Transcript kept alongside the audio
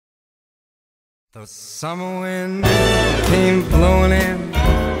The summer wind came blowing in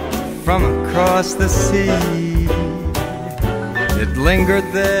from across the sea. It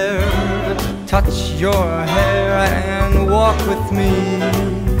lingered there to touch your hair and walk with me.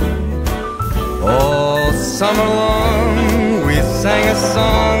 All summer long we sang a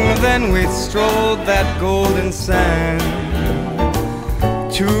song, then we strolled that golden sand.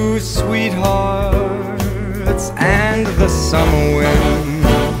 Two sweethearts and the summer wind.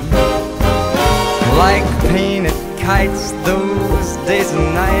 Like painted kites, those days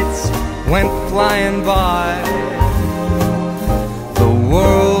and nights went flying by. The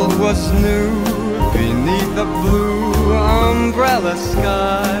world was new beneath the blue umbrella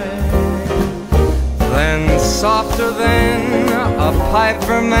sky. Then softer than a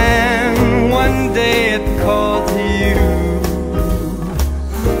piper man, one day it called to you.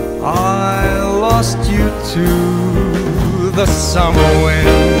 I lost you to the summer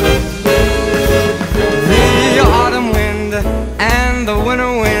wind. The autumn wind and the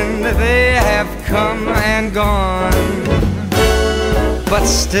winter wind, they have come and gone. But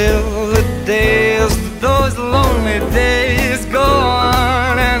still the days, those lonely days, go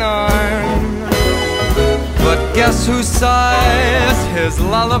on and on. But guess who sighs his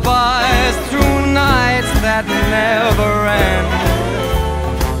lullabies through nights that never end?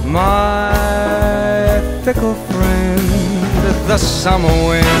 My fickle friend, the summer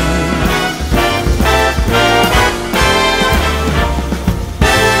wind.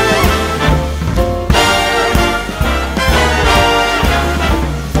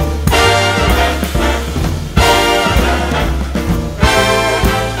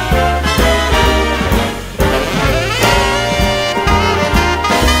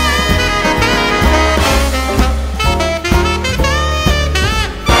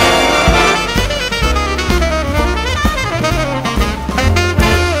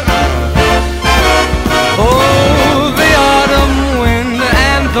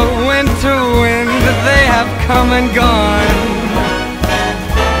 Come and gone,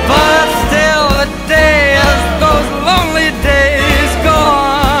 but still the days, those lonely days, go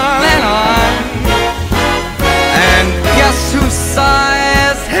on and on. And guess who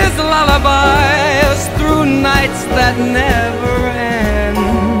sighs his lullabies through nights that never end?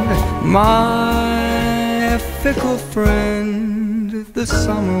 My fickle friend, the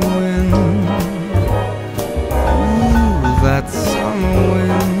summer wind. Ooh, that summer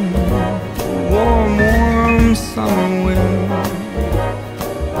wind, warm, warm summer wind.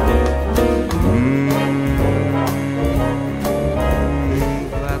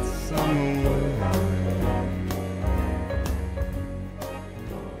 That summer wind.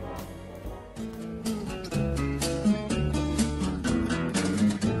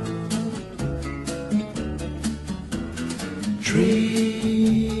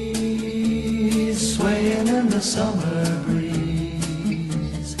 Trees swaying in the summer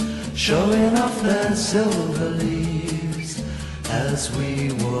breeze, showing off their silver leaves as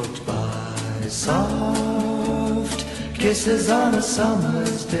we walked by. Soft kisses on a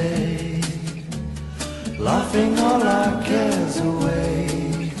summer's day, laughing all our cares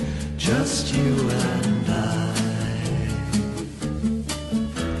away, just you and I.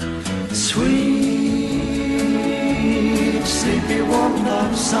 Sweet, sleepy, warmth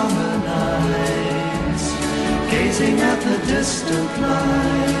of summer nights, gazing at the distant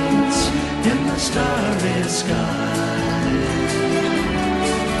lights in the starry sky.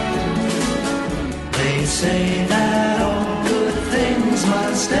 They say that all good things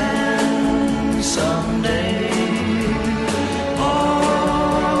must end someday.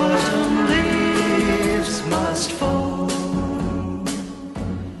 Autumn leaves must fall,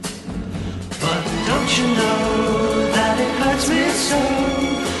 but don't you know that it hurts me so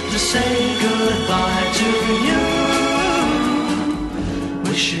to say goodbye to you?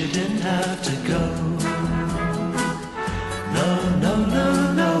 Wish you didn't have to go. No, no, no,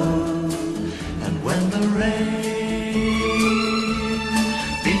 no. And when the rain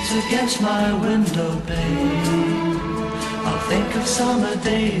beats against my window pane, I'll think of summer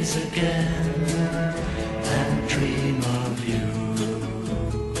days again and dream of you.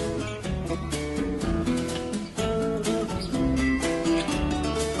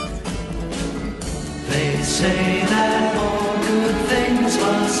 They say that all good things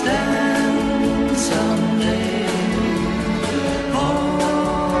must end someday.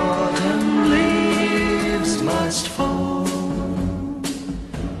 Autumn leaves must fall,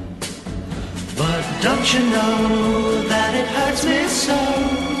 but don't you know that it hurts me so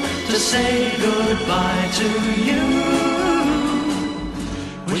to say goodbye to you?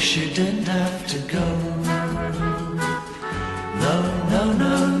 Wish you didn't have to go. No, no,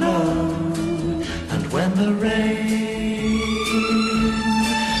 no, no. the rain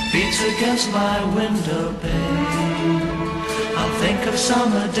beats against my window pane, I'll think of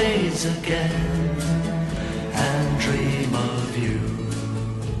summer days again and dream of you,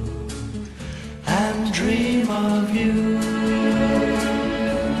 and dream of you.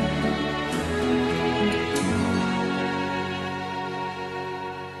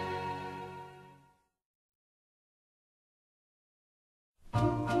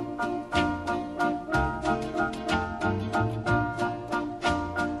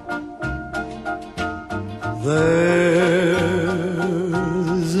 There's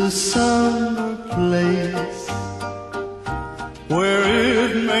a summer place where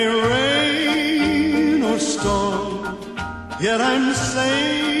it may rain or storm, yet I'm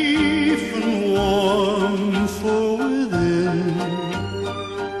safe and warm, for within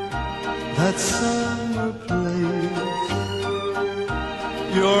that summer place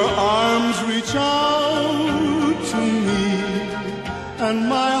your arms reach out to me, and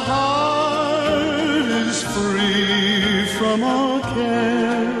my heart is free from all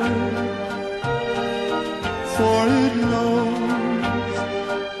care, for it knows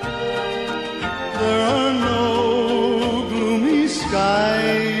there are no gloomy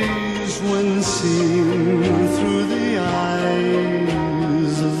skies when seen through the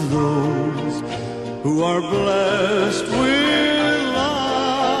eyes of those who are blessed with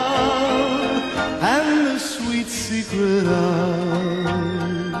love, and the sweet secret of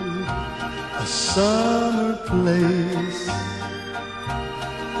a summer place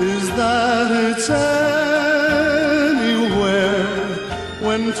is that it's anywhere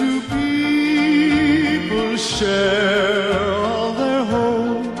when two people share all their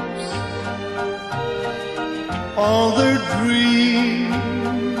hopes, all their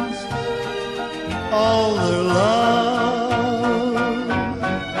dreams, all their love.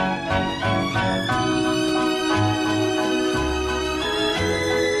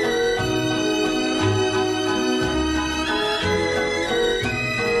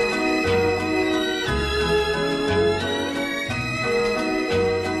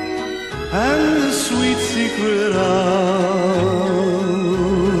 And the sweet secret of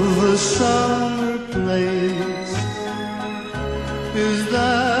a summer place is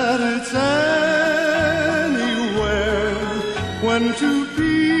that it's anywhere when two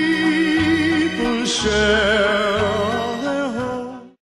people share